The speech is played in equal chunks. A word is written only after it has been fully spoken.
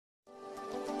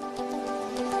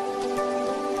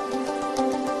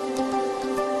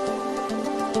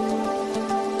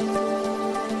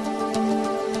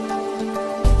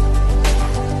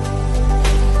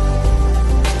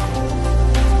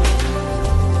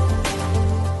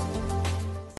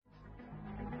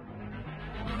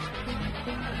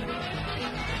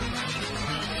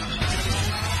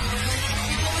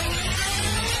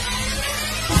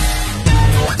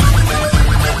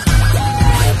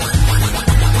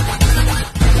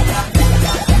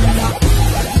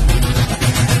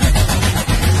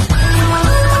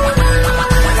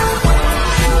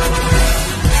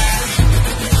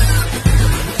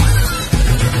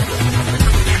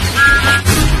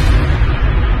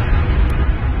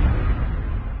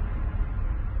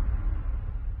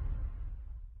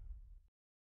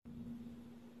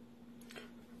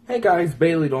Hey guys,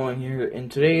 Bailey Dolan here,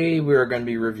 and today we are going to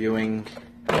be reviewing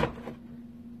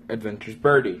Adventures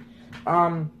Bertie.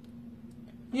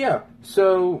 Yeah,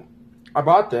 so I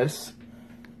bought this.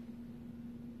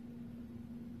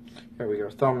 Here we go,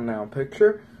 thumbnail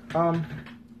picture. I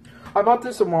bought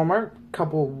this at Walmart a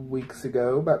couple weeks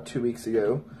ago, about 2 weeks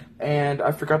ago, and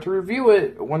I forgot to review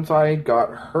it once I got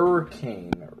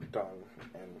Hurricane done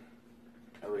and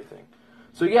everything.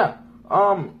 So yeah,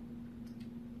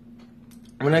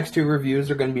 my next two reviews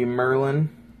are going to be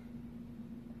Merlin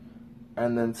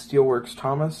and then Steelworks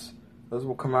Thomas. Those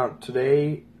will come out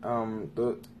today.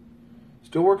 The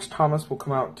Steelworks Thomas will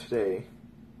come out today.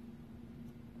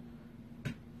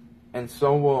 And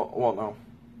so will, well, no.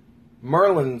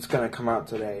 Merlin's going to come out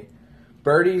today.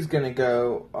 Bertie's going to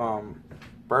go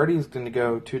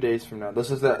 2 days from now.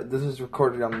 This is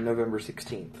recorded on November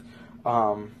 16th.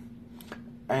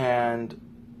 And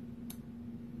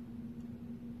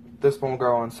this one will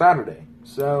go on Saturday.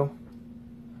 So,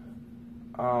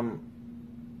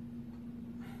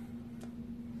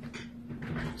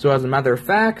 as a matter of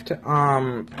fact,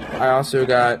 I also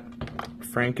got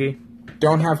Frankie.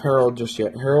 Don't have Harold just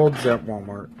yet. Harold's at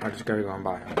Walmart. I just gotta go and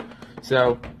buy him.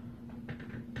 So,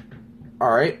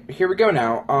 alright, here we go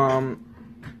now.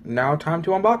 Now time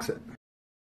to unbox it.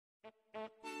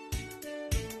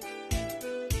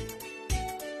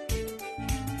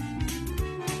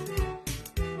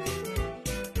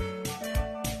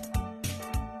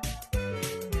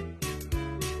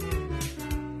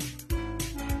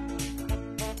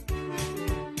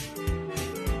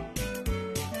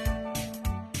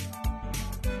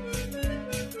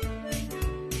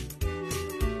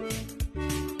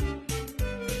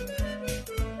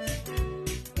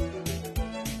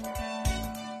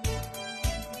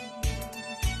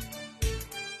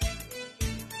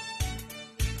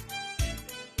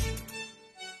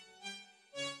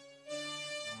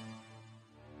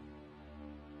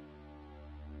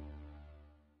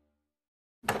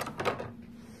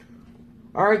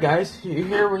 Alright guys,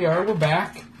 here we are, we're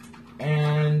back,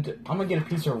 and I'm gonna get a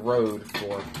piece of road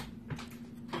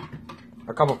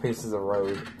a couple pieces of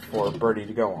road for Bertie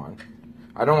to go on.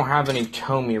 I don't have any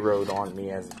Tommy road on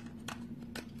me as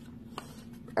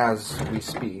we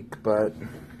speak, but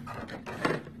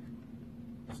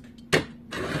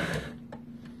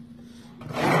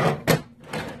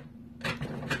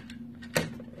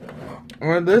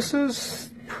well, this is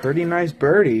pretty nice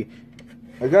Bertie.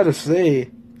 I gotta say,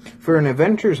 for an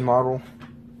Adventures model,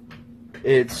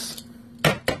 it's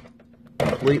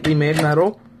completely made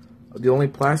metal. The only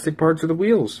plastic parts are the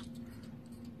wheels.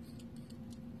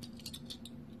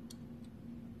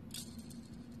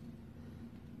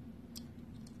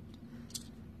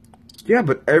 Yeah,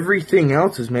 but everything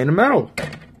else is made of metal.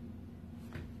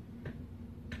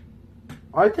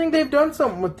 I think they've done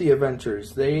something with the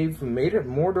Adventures. They've made it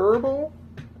more durable,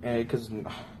 and because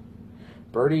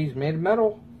Bertie's made of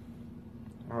metal.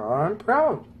 I'm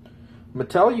proud.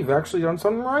 Mattel, you've actually done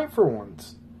something right for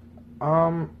once.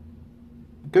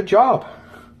 Good job.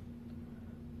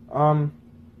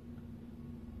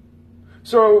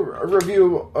 So, a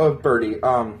review of Bertie.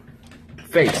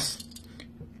 Face.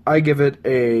 I give it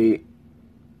a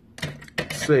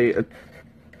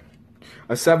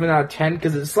 7 out of 10,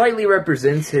 because it slightly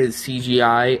represents his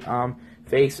CGI,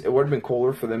 face. It would have been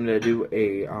cooler for them to do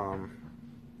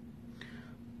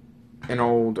an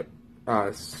old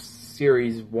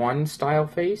Series 1 style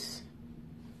face,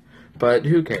 but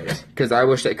who cares, because I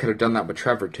wish they could have done that with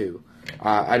Trevor too.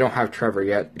 I don't have Trevor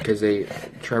yet, because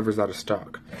Trevor's out of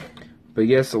stock. But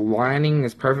yes, the lining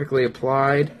is perfectly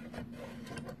applied.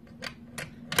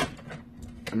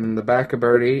 And then the back of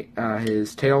Bertie,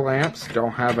 his tail lamps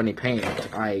don't have any paint.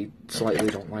 I slightly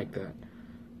don't like that.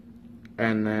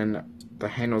 And then the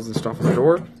handles and stuff on the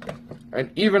door.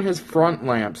 And even his front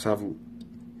lamps have...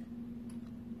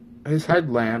 His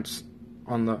headlamps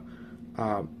on the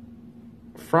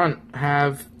front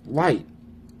have light,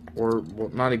 or well,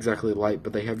 not exactly light,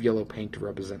 but they have yellow paint to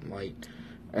represent light.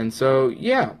 And so,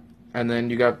 yeah. And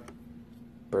then you got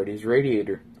Bertie's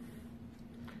radiator.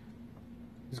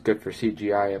 It's good for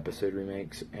CGI episode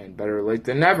remakes, and better late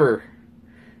than never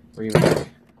remake.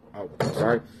 Oh,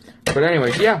 sorry. But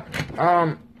anyways, yeah.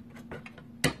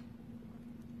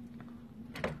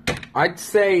 I'd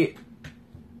say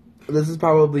this is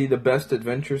probably the best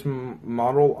Adventures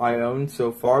model I own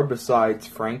so far, besides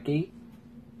Frankie.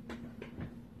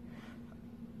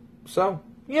 So,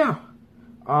 yeah.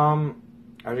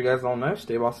 As you guys all know,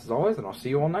 stay boss as always, and I'll see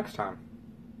you all next time.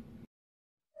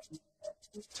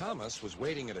 Thomas was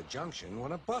waiting at a junction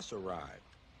when a bus arrived.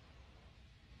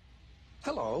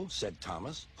 "Hello," said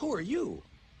Thomas. "Who are you?"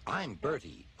 "I'm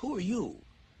Bertie. Who are you?"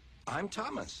 I'm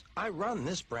Thomas. I run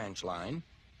this branch line.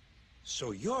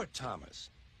 So you're Thomas.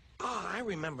 Ah, I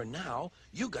remember now.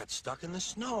 You got stuck in the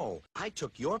snow. I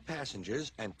took your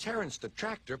passengers, and Terrence the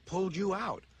tractor pulled you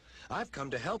out. I've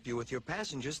come to help you with your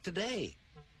passengers today.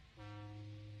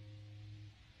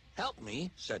 Help me,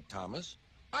 said Thomas.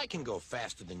 I can go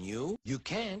faster than you. You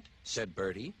can't, said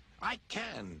Bertie. I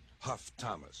can, huffed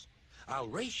Thomas. I'll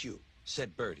race you,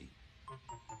 said Bertie.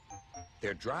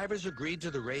 Their drivers agreed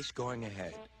to the race going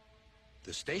ahead.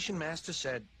 The station master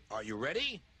said, "Are you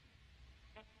ready?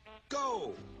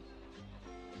 Go!"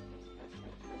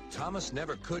 Thomas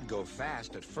never could go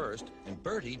fast at first, and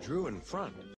Bertie drew in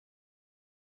front.